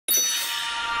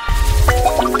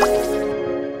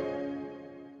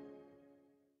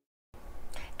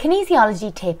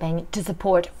Kinesiology taping to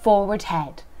support forward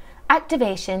head,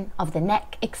 activation of the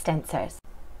neck extensors.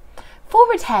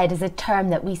 Forward head is a term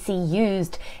that we see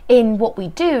used in what we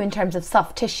do in terms of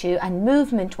soft tissue and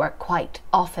movement work quite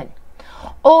often.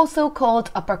 Also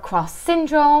called upper cross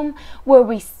syndrome, where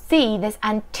we see this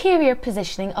anterior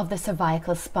positioning of the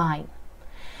cervical spine.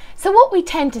 So what we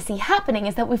tend to see happening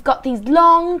is that we've got these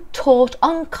long, taut,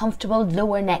 uncomfortable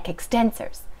lower neck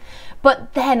extensors.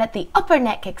 But then at the upper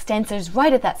neck extensors,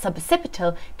 right at that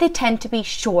suboccipital, they tend to be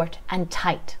short and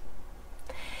tight.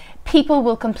 People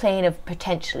will complain of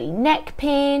potentially neck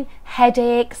pain,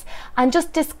 headaches, and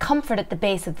just discomfort at the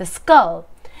base of the skull,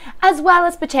 as well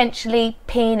as potentially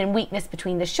pain and weakness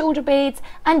between the shoulder blades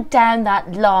and down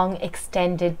that long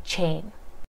extended chain.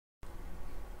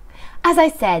 As I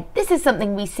said, this is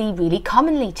something we see really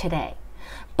commonly today.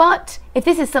 But if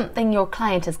this is something your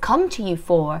client has come to you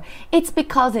for, it's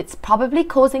because it's probably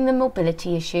causing them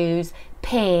mobility issues,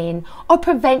 pain, or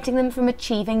preventing them from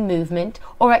achieving movement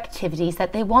or activities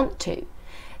that they want to.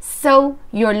 So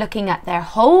you're looking at their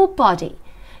whole body.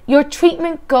 Your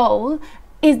treatment goal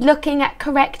is looking at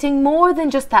correcting more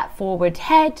than just that forward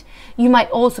head. You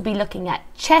might also be looking at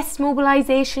chest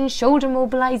mobilization, shoulder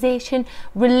mobilization,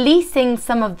 releasing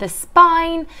some of the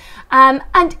spine. And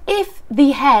if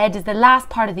the head is the last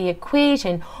part of the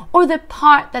equation or the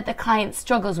part that the client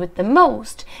struggles with the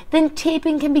most, then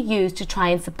taping can be used to try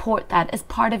and support that as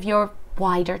part of your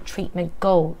wider treatment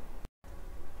goal.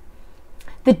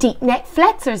 The deep neck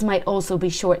flexors might also be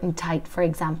short and tight, for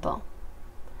example.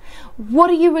 What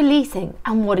are you releasing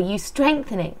and what are you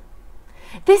strengthening?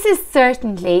 This is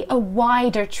certainly a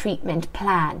wider treatment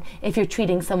plan if you're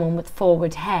treating someone with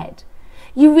forward head.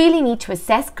 You really need to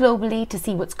assess globally to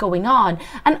see what's going on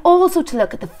and also to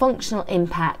look at the functional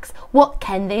impacts. What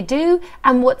can they do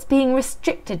and what's being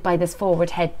restricted by this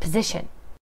forward head position?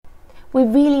 We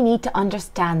really need to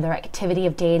understand their activity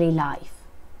of daily life,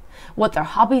 what their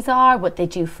hobbies are, what they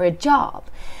do for a job.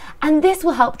 And this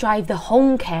will help drive the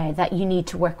home care that you need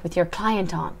to work with your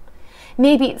client on.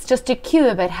 Maybe it's just a cue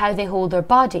about how they hold their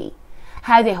body,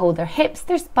 how they hold their hips,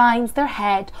 their spines, their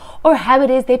head, or how it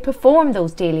is they perform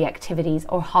those daily activities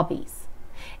or hobbies.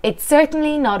 It's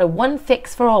certainly not a one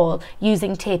fix for all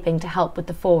using taping to help with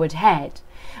the forward head,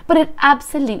 but it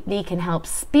absolutely can help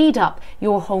speed up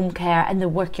your home care and the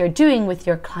work you're doing with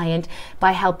your client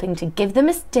by helping to give them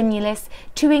a stimulus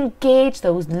to engage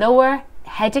those lower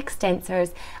head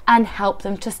extensors and help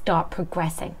them to start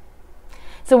progressing.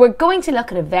 So we're going to look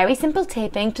at a very simple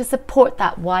taping to support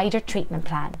that wider treatment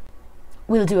plan.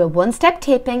 We'll do a one-step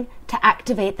taping to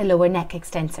activate the lower neck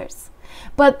extensors,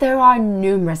 but there are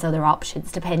numerous other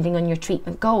options depending on your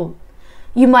treatment goal.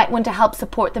 You might want to help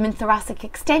support them in thoracic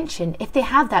extension if they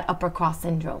have that upper cross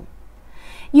syndrome.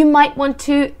 You might want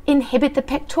to inhibit the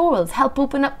pectorals, help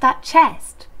open up that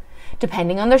chest.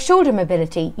 Depending on their shoulder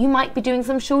mobility, you might be doing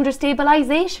some shoulder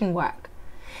stabilization work.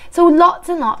 So lots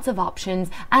and lots of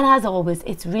options, and as always,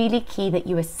 it's really key that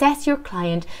you assess your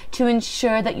client to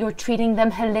ensure that you're treating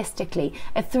them holistically,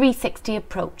 a 360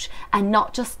 approach, and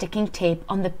not just sticking tape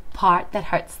on the part that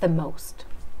hurts the most.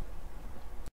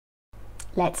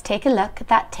 Let's take a look at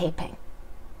that taping.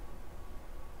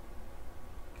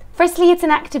 Firstly, it's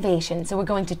an activation, so we're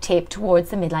going to tape towards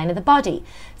the midline of the body.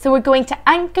 So we're going to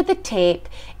anchor the tape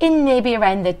in maybe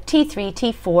around the T3,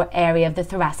 T4 area of the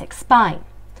thoracic spine.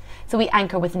 So we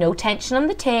anchor with no tension on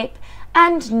the tape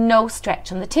and no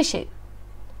stretch on the tissue.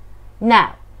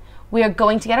 Now, we are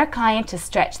going to get our client to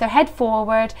stretch their head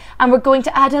forward, and we're going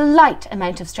to add a light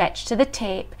amount of stretch to the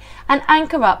tape and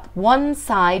anchor up one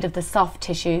side of the soft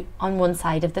tissue on one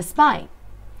side of the spine.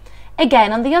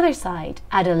 Again, on the other side,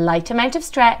 add a light amount of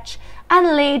stretch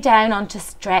and lay down onto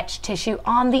stretched tissue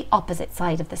on the opposite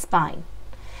side of the spine.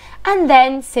 And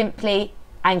then simply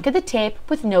anchor the tape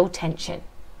with no tension.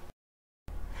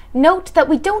 Note that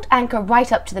we don't anchor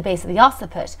right up to the base of the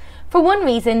occiput. For one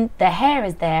reason, the hair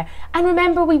is there, and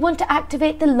remember we want to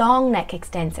activate the long neck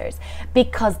extensors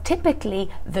because typically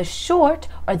the short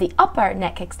or the upper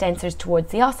neck extensors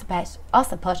towards the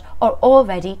occiput are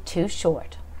already too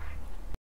short.